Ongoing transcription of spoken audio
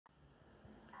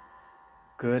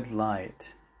Good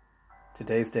light.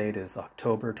 Today's date is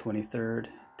October 23rd,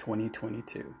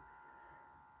 2022.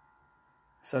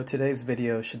 So today's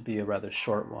video should be a rather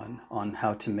short one on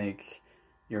how to make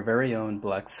your very own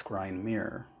black scrying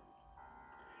mirror.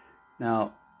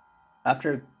 Now,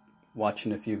 after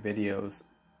watching a few videos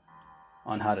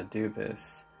on how to do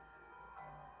this,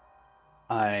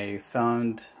 I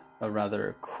found a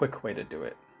rather quick way to do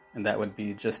it, and that would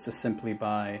be just to simply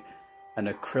buy an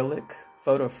acrylic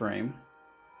photo frame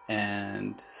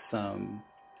and some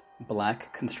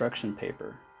black construction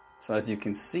paper. So as you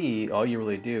can see, all you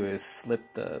really do is slip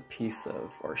the piece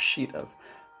of or sheet of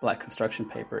black construction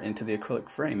paper into the acrylic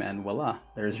frame, and voila,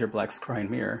 there's your black scrying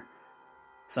mirror.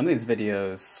 Some of these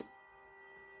videos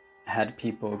had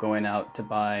people going out to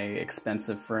buy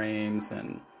expensive frames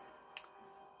and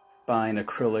buying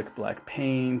acrylic black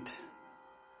paint,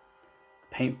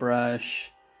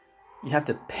 paintbrush. You have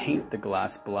to paint the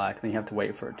glass black, and then you have to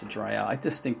wait for it to dry out. I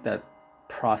just think that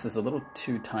process is a little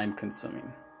too time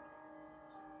consuming.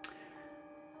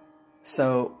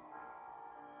 So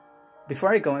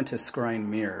before I go into scrying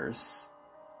mirrors,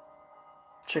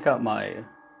 check out my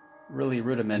really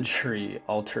rudimentary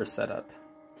altar setup.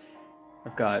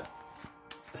 I've got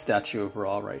a statue of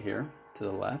Ra right here to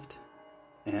the left,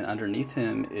 and underneath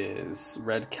him is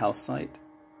red calcite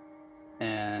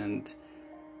and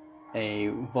a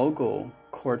Vogel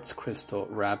quartz crystal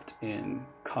wrapped in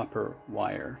copper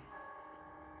wire.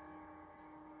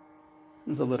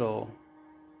 There's a little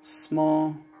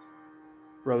small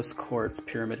rose quartz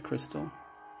pyramid crystal.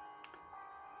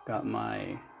 Got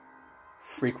my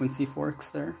frequency forks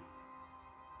there.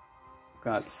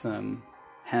 Got some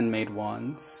handmade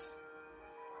wands,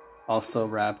 also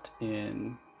wrapped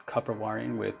in copper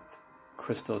wiring with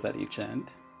crystals at each end.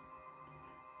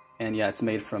 And yeah, it's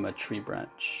made from a tree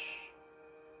branch.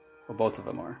 Well, both of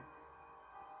them are.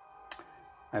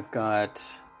 I've got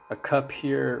a cup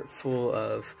here full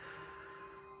of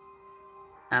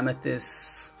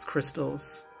amethyst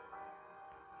crystals,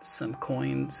 some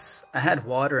coins. I had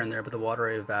water in there, but the water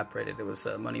evaporated. It was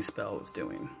a money spell I was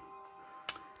doing.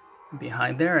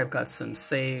 Behind there, I've got some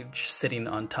sage sitting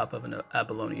on top of an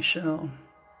abalone shell.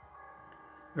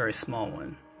 Very small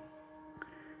one.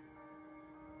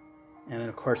 And then,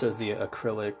 of course, there's the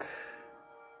acrylic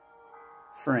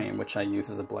frame, which I use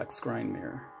as a black scrying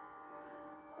mirror.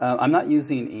 I'm not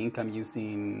using ink, I'm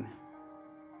using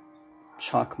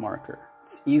chalk marker.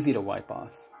 It's easy to wipe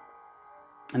off.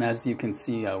 And as you can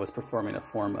see, I was performing a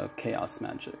form of chaos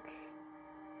magic.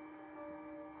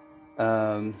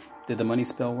 Did the money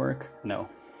spell work? No,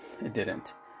 it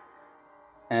didn't.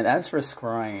 And as for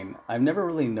scrying, I've never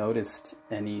really noticed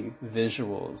any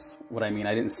visuals. What I mean,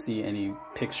 I didn't see any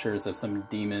pictures of some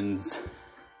demons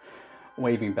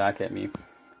waving back at me.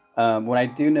 What I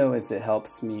do know is it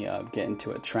helps me get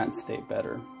into a trance state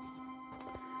better.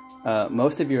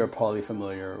 Most of you are probably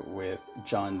familiar with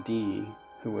John Dee,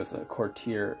 who was a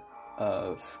courtier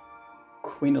of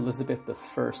Queen Elizabeth I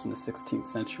in the 16th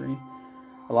century.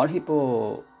 A lot of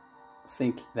people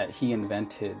think that he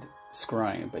invented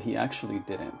scrying, but he actually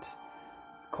didn't.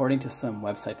 According to some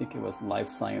website, I think it was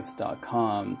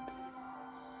livescience.com,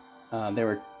 they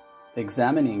were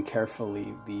examining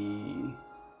carefully the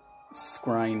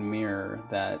scrying mirror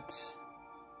that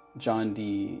John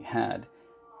Dee had,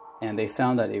 and they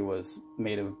found that it was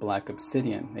made of black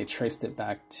obsidian. They traced it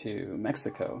back to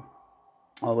Mexico,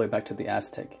 all the way back to the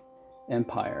Aztec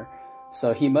Empire.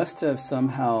 So he must have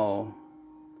somehow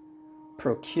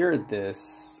procured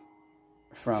this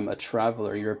from a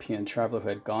traveler, European traveler who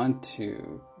had gone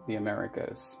to the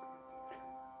Americas.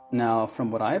 Now,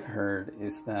 from what I've heard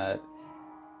is that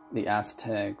the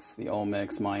Aztecs, the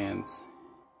Olmecs, Mayans,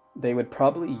 they would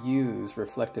probably use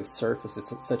reflective surfaces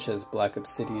such as black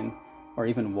obsidian or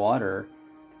even water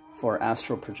for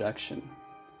astral projection.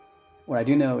 What I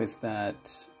do know is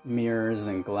that mirrors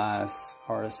and glass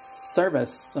serve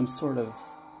as some sort of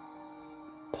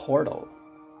portal.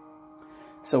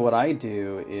 So what I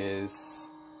do is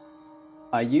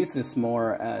I use this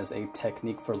more as a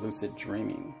technique for lucid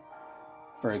dreaming,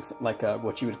 like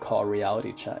what you would call a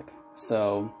reality check.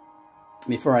 So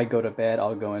before I go to bed,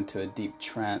 I'll go into a deep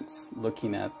trance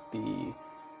looking at the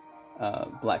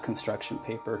black construction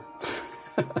paper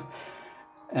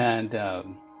and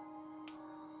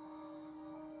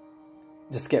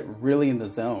just get really in the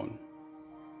zone.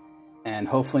 And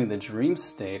hopefully in the dream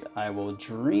state, I will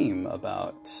dream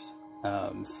about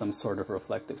some sort of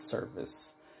reflective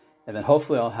surface. And then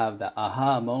hopefully I'll have that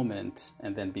aha moment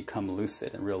and then become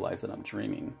lucid and realize that I'm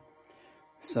dreaming.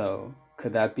 So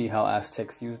could that be how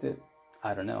Aztecs used it?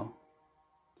 I don't know.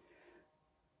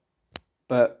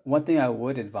 But one thing I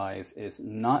would advise is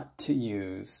not to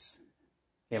use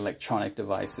electronic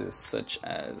devices such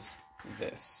as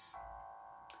this.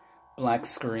 Black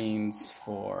screens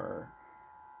for,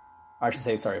 I should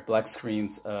say, sorry, black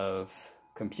screens of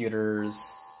computers,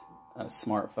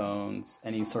 smartphones,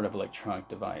 any sort of electronic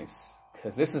device,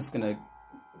 because this is going to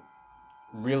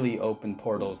really open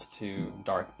portals to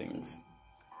dark things,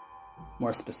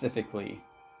 more specifically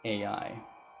AI.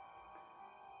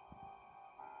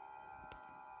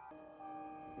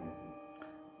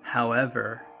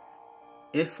 However,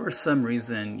 if for some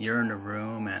reason you're in a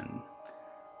room and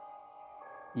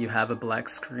you have a black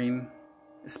screen,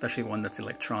 especially one that's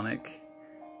electronic,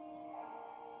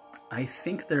 I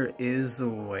think there is a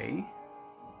way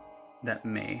that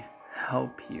may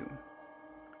help you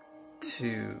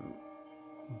to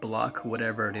block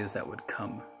whatever it is that would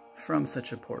come from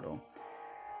such a portal.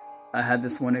 I had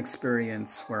this one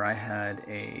experience where I had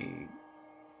a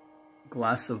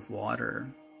glass of water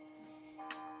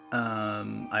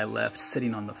I left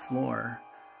sitting on the floor,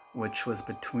 which was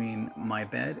between my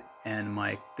bed and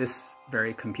this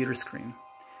very computer screen.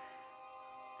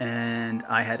 And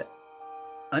I had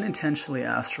unintentionally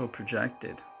astral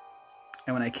projected.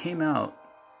 And when I came out,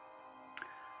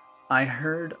 I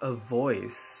heard a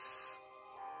voice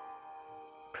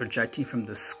projecting from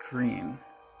the screen,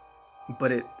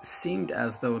 but it seemed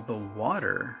as though the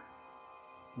water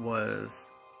was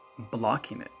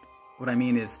blocking it. What I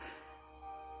mean is,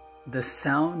 the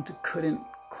sound couldn't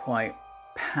quite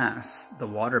pass the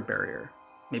water barrier.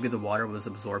 Maybe the water was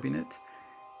absorbing it.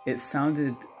 It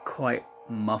sounded quite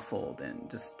muffled and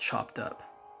just chopped up.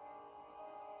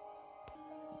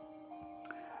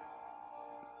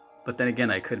 But then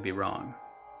again, I could be wrong.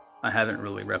 I haven't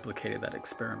really replicated that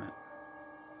experiment.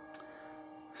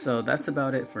 So that's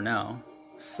about it for now.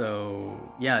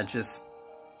 So yeah, just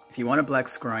if you want a black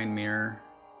scrying mirror,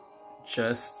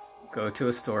 just go to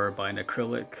a store, buy an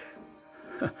acrylic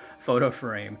photo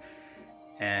frame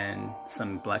and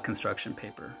some black construction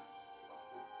paper.